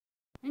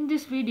In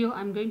this video,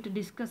 I'm going to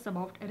discuss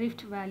about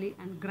Rift Valley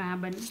and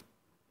Graben,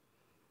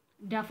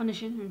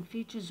 definition and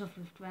features of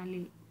Rift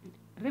Valley.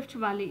 Rift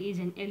Valley is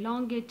an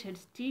elongated,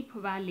 steep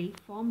valley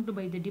formed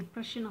by the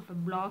depression of a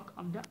block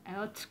of the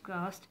Earth's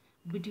crust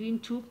between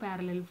two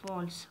parallel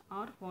faults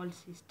or fault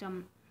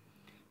system.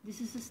 This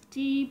is a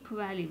steep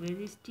valley,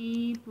 very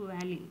steep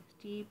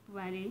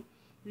valley.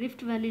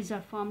 Rift valleys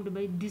are formed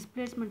by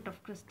displacement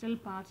of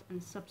crustal parts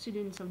and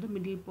subsidence of the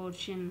middle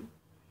portion.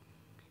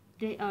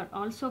 They are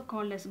also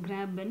called as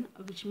Graben,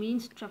 which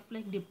means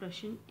trough-like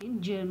depression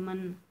in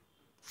German.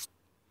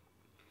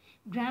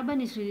 Graben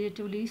is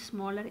relatively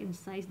smaller in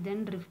size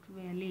than Rift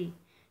Valley.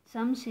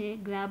 Some say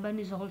Graben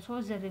is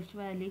also the Rift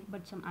Valley,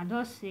 but some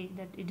others say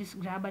that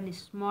Graben is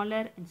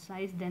smaller in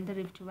size than the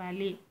Rift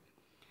Valley.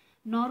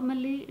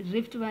 Normally,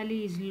 Rift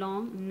Valley is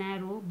long,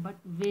 narrow, but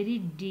very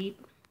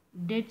deep.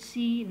 Dead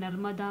Sea,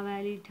 Narmada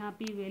Valley,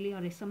 Tapi Valley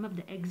are some of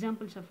the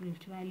examples of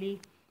Rift Valley.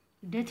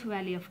 Death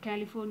Valley of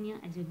California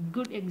is a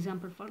good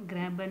example for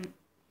Graben.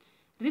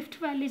 Rift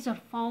valleys are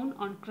found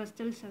on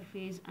crustal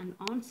surface and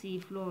on sea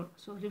floor.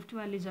 So rift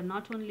valleys are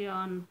not only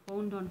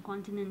found on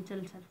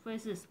continental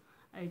surfaces,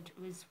 it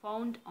is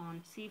found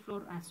on sea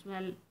floor as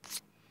well.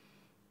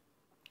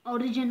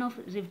 Origin of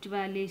rift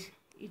valleys,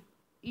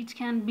 it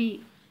can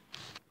be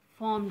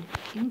formed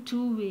in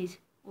two ways.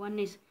 One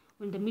is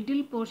when the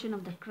middle portion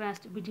of the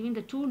crust between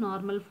the two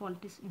normal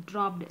faults is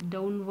dropped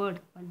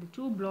downward, while the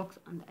two blocks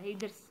on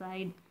either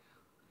side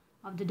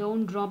of the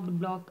down dropped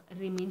block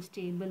remain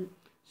stable.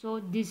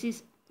 So this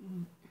is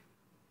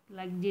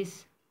like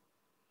this.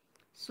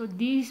 So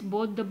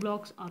both the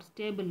blocks are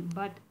stable,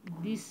 but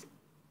this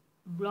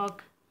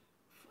block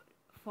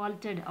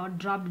faulted or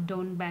dropped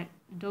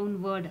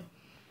downward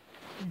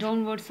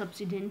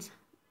subsidence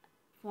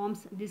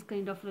forms this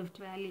kind of rift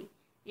valley.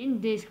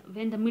 In this,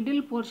 when the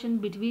middle portion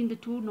between the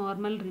two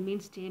normal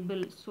remains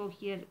stable, so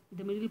here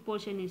the middle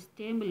portion is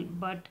stable,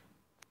 but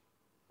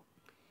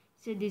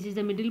say this is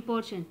the middle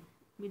portion,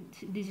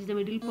 this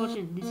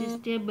is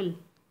stable,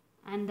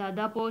 and the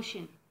other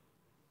portion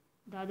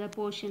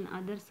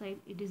other side,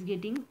 it is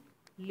getting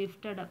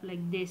lifted up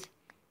like this.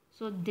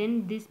 So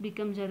then this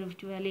becomes a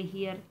rift valley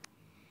here.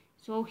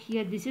 So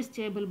here this is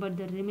stable, but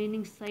the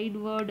remaining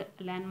sideward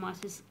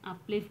landmass is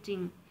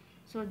uplifting.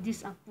 So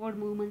this upward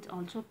movement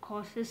also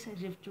causes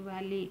rift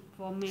valley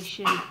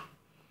formation.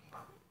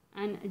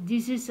 And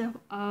this is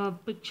a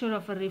picture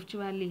of a rift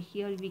valley.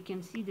 Here we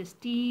can see the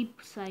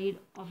steep side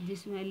of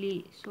this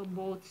valley. So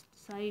both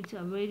sides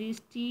are very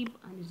steep,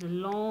 and it's a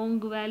long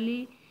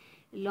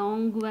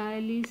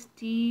valley,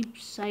 steep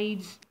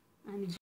sides, and it's